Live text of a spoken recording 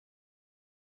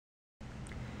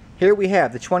Here we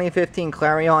have the 2015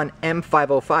 Clarion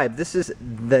M505. This is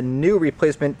the new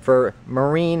replacement for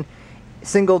Marine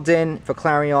single DIN for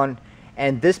Clarion,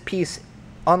 and this piece,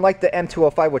 unlike the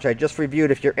M205, which I just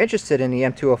reviewed, if you're interested in the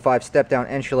M205 step-down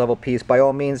entry-level piece, by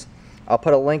all means, I'll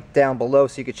put a link down below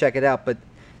so you can check it out. But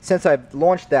since I've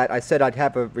launched that, I said I'd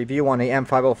have a review on the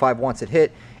M505 once it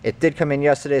hit. It did come in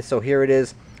yesterday, so here it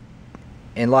is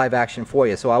in live action for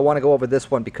you. So I want to go over this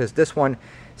one because this one,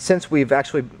 since we've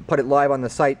actually put it live on the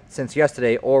site since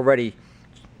yesterday, already,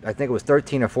 I think it was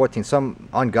 13 or 14, some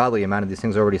ungodly amount of these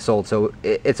things already sold, so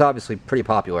it's obviously pretty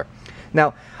popular.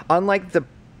 Now, unlike the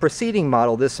preceding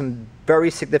model, there's some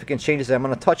very significant changes, and I'm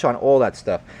going to touch on all that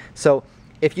stuff. So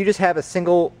if you just have a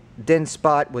single DIN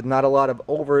spot with not a lot of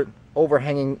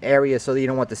overhanging area, so that you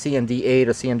don't want the CMD8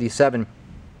 or CMD7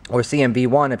 or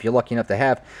CMV1, if you're lucky enough to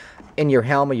have, in your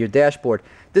helm or your dashboard,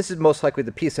 this is most likely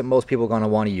the piece that most people are going to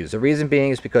want to use. The reason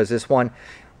being is because this one,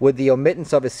 with the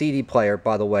omittance of a CD player,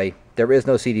 by the way, there is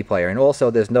no CD player, and also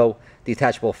there's no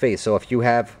detachable face. So if you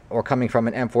have, or coming from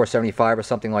an M475 or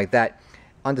something like that,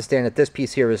 understand that this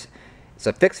piece here it's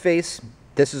a fixed face.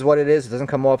 This is what it is. It doesn't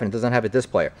come off, and it doesn't have a disc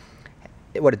player.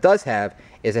 What it does have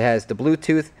is it has the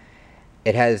Bluetooth,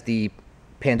 it has the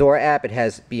Pandora app, it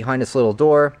has behind this little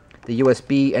door the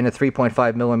USB and a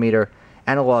 3.5mm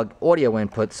analog audio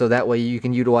input, so that way you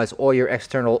can utilize all your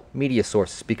external media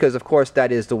sources, because of course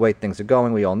that is the way things are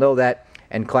going. We all know that,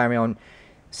 and Clarion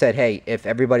said, hey, if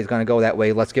everybody's going to go that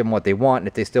way, let's give them what they want, and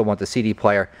if they still want the CD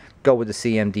player, go with the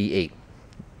CMD8.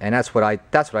 And that's what I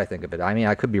think of it. I mean,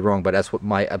 I could be wrong, but that's what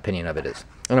my opinion of it is.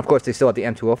 And of course they still have the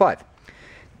M205.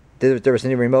 There is a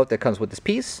new remote that comes with this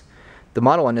piece. The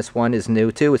model on this one is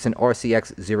new too. It's an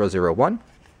RCX001.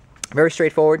 Very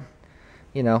straightforward,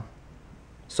 you know,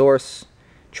 source,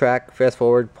 track, fast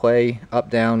forward, play, up,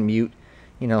 down, mute,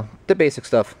 you know, the basic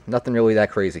stuff. Nothing really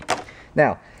that crazy.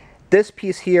 Now, this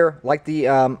piece here, like the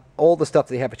all the stuff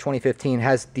they have for 2015,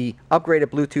 has the upgraded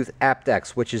Bluetooth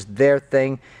aptX, which is their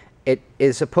thing. It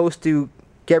is supposed to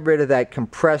get rid of that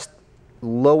compressed,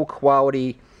 low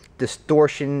quality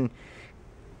distortion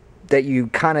that you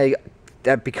kind of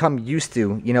become used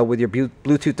to, you know, with your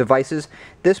Bluetooth devices.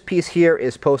 This piece here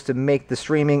is supposed to make the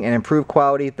streaming and improve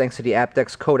quality thanks to the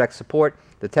aptX codec support.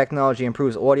 The technology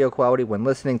improves audio quality when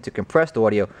listening to compressed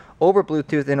audio over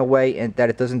Bluetooth in a way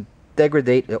that it doesn't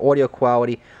degrade the audio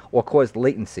quality or cause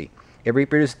latency. It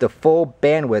reproduces the full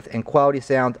bandwidth and quality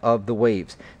sound of the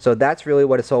waves. So that's really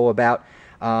what it's all about.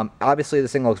 Obviously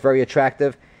this thing looks very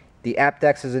attractive. The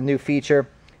aptX is a new feature.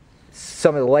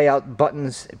 Some of the layout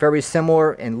buttons very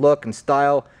similar in look and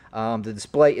style. The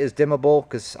display is dimmable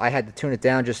because I had to tune it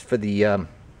down just for the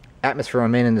atmosphere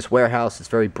I'm in this warehouse. It's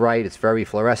very bright, it's very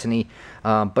fluorescent-y.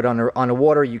 But on the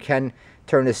water you can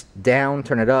turn this down,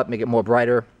 turn it up, make it more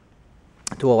brighter,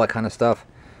 do all that kind of stuff.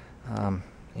 You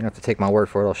don't have to take my word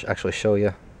for it, I'll actually show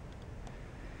you.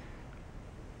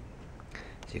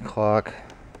 See your clock.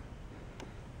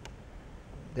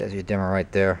 There's your dimmer right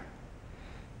there.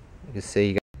 You can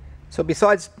see. So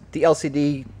besides the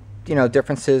LCD, you know,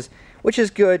 differences, which is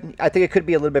good, I think it could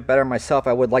be a little bit better myself.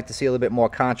 I would like to see a little bit more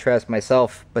contrast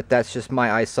myself, but that's just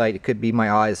my eyesight. It could be my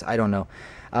eyes, I don't know.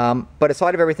 But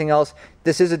aside of everything else,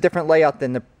 this is a different layout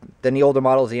than the older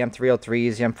models, the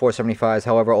M303s, the M475s,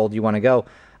 however old you want to go.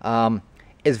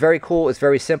 It's very cool, it's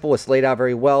very simple, it's laid out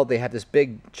very well. They have this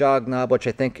big jog knob, which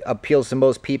I think appeals to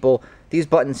most people. These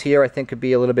buttons here I think could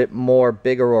be a little bit more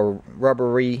bigger or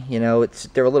rubbery, you know,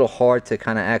 they're a little hard to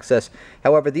kind of access.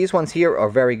 However, these ones here are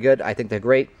very good, I think they're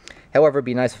great. However, it'd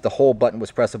be nice if the whole button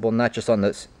was pressable, not just on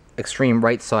the extreme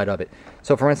right side of it.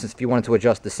 So for instance, if you wanted to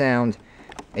adjust the sound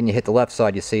and you hit the left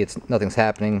side, you see nothing's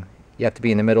happening. You have to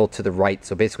be in the middle to the right,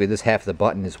 so basically this half of the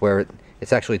button is where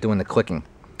it's actually doing the clicking.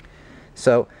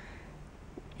 So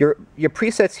your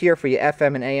presets here for your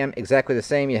FM and AM, exactly the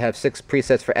same. You have 6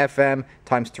 presets for FM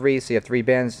times 3, so you have 3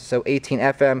 bands. So 18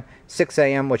 FM, 6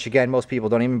 AM, which again, most people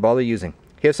don't even bother using.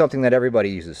 Here's something that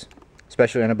everybody uses,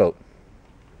 especially on a boat.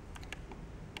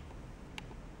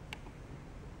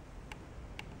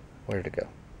 Where did it go?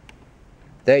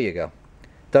 There you go.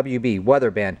 WB,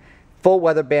 weather band. Full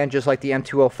weather band, just like the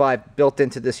M205, built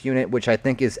into this unit, which I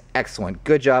think is excellent.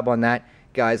 Good job on that.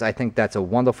 Guys, I think that's a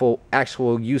wonderful,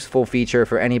 actual, useful feature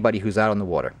for anybody who's out on the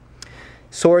water.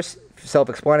 Source,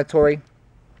 self-explanatory.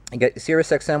 You get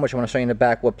SiriusXM, which I want to show you in the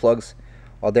back what plugs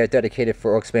are there dedicated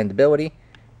for expandability.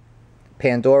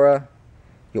 Pandora,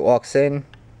 your aux in,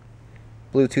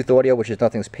 Bluetooth audio, which is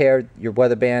nothing's paired, your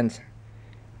weather band,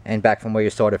 and back from where you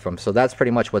started from. So that's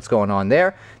pretty much what's going on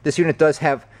there. This unit does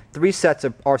have 3 sets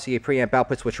of RCA preamp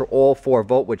outputs, which are all 4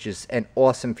 volt, which is an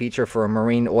awesome feature for a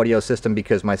marine audio system,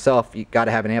 because myself, you got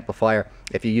to have an amplifier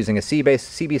if you're using a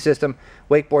CB system,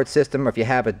 wakeboard system, or if you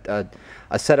have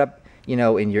a setup, you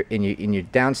know, in your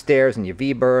downstairs in your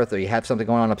V berth, or you have something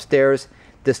going on upstairs.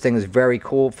 This thing is very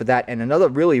cool for that. And another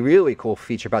really cool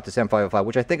feature about this M505,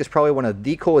 which I think is probably one of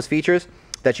the coolest features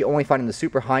that you only find in the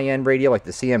super high-end radio, like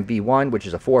the CMV1, which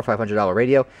is a $400 or $500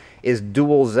 radio, is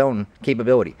dual zone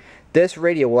capability. This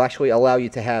radio will actually allow you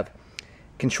to have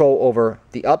control over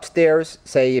the upstairs.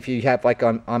 Say if you have, like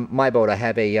on my boat, I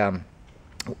have a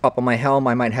up on my helm,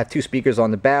 I might have 2 speakers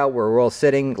on the bow where we're all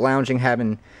sitting, lounging,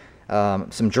 having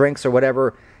some drinks or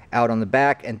whatever out on the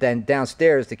back, and then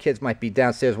downstairs the kids might be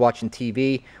downstairs watching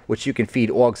TV, which you can feed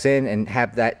aux in and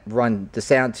have that run the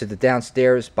sound to the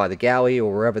downstairs by the galley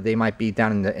or wherever they might be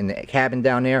down in the cabin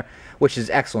down there, which is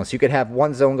excellent. So you could have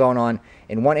one zone going on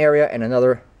in one area and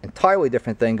another entirely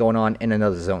different thing going on in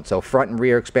another zone. So front and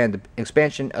rear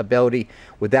expansion ability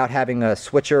without having a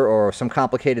switcher or some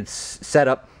complicated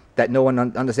setup that no one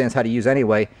understands how to use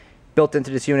anyway. Built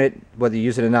into this unit, whether you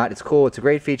use it or not, it's cool. It's a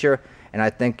great feature, and I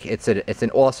think it's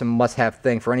an awesome must-have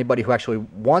thing for anybody who actually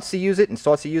wants to use it and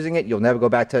starts using it. You'll never go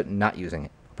back to not using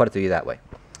it. Put it to you that way.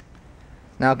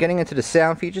 Now, getting into the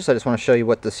sound features, I just want to show you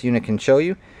what this unit can show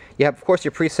you. You have, of course,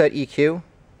 your preset EQ.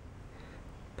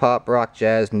 Pop, rock,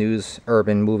 jazz, news,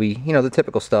 urban, movie, you know, the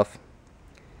typical stuff.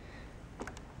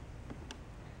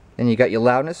 Then you got your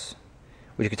loudness,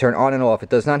 which you can turn on and off. It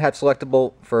does not have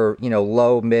selectable for, you know,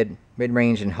 low,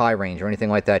 mid-range, and high range or anything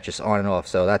like that, just on and off.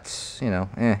 So that's, you know,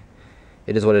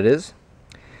 it is what it is.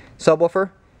 Subwoofer,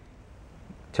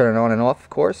 turn it on and off, of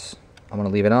course. I'm going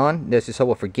to leave it on. There's your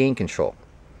subwoofer gain control.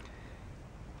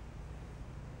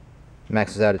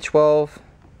 Max is out at 12.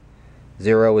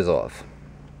 0 is off.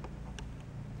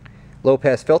 Low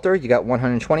pass filter, you got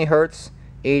 120 hertz,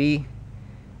 80.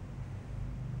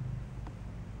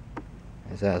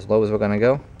 Is that as low as we're going to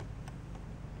go?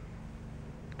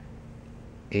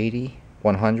 80,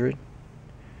 100.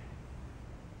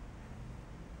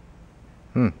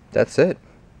 That's it.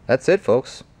 That's it,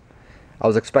 folks. I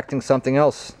was expecting something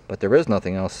else, but there is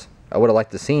nothing else. I would have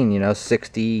liked to seen, you know,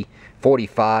 60,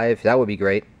 45. That would be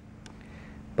great.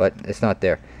 But it's not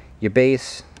there. Your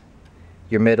bass,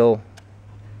 your middle,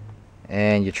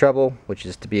 and your treble, which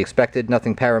is to be expected.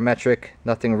 Nothing parametric,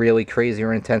 nothing really crazy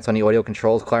or intense on the audio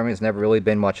controls. Clarion's never really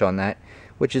been much on that,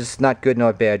 which is not good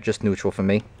nor bad, just neutral for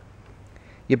me.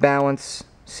 Your balance,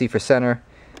 C for center,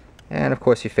 and of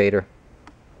course your fader.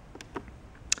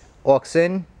 Aux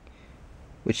in,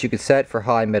 which you could set for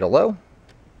high, mid, or low,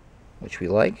 which we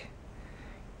like.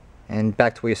 And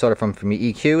back to where you started from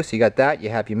your EQ. So you got that. You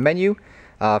have your menu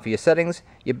for your settings,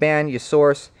 your band, your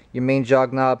source, your main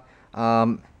jog knob.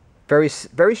 Very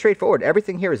straightforward.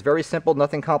 Everything here is very simple,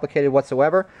 nothing complicated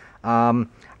whatsoever.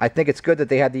 I think it's good that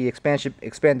they have the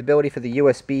expandability for the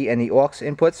USB and the aux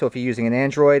input. So if you're using an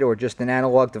Android or just an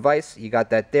analog device, you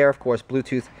got that there. Of course,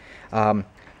 Bluetooth,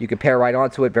 you can pair right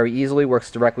onto it very easily. Works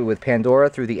directly with Pandora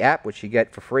through the app, which you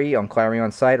get for free on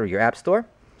Clarion site or your app store.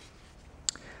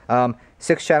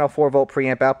 6-channel 4-volt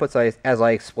preamp outputs, as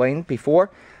I explained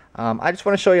before. I just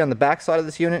want to show you on the back side of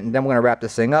this unit, and then we're going to wrap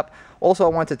this thing up. Also, I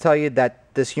want to tell you that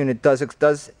this unit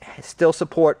does still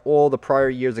support all the prior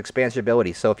year's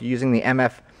expansibility. So if you're using the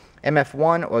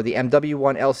MF1 or the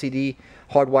MW1 LCD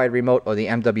hardwired remote or the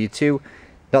MW2,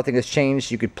 nothing has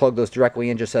changed. You could plug those directly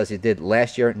in just as you did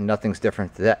last year. Nothing's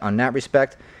different on that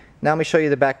respect. Now let me show you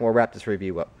the back and we'll wrap this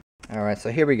review up. Alright,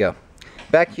 so here we go.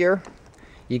 Back here,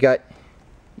 you got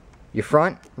your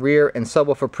front, rear, and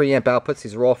subwoofer preamp outputs.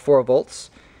 These are all 4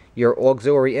 volts. Your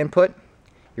auxiliary input,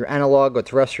 your analog or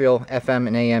terrestrial FM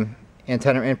and AM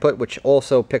antenna input, which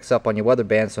also picks up on your weather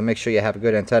band, so make sure you have a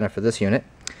good antenna for this unit.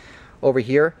 Over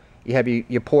here, you have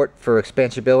your port for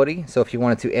expansibility, so if you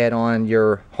wanted to add on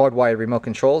your hardwired remote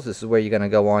controls, this is where you're going to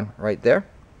go on right there.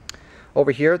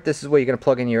 Over here, this is where you're going to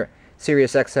plug in your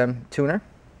SiriusXM tuner.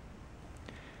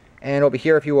 And over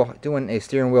here, if you were doing a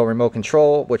steering wheel remote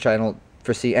control, which I don't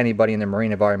foresee anybody in the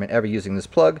marine environment ever using this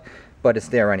plug, but it's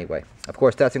there anyway. Of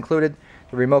course, that's included.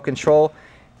 The remote control,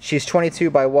 she's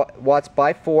 22 watts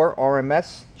by 4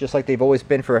 RMS, just like they've always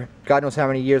been for God knows how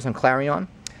many years on Clarion.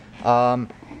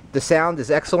 The sound is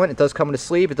excellent. It does come with a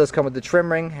sleeve. It does come with the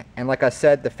trim ring. And like I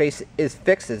said, the face is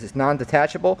fixed. It's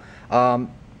non-detachable.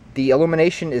 The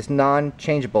illumination is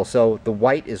non-changeable. So the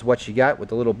white is what you got with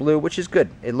the little blue, which is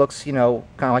good. It looks, you know,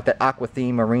 kind of like that aqua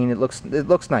theme marine. It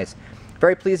looks nice.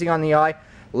 Very pleasing on the eye.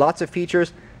 Lots of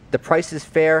features. The price is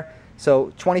fair. So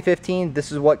 2015,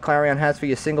 this is what Clarion has for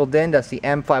your single DIN. That's the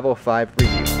M505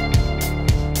 review.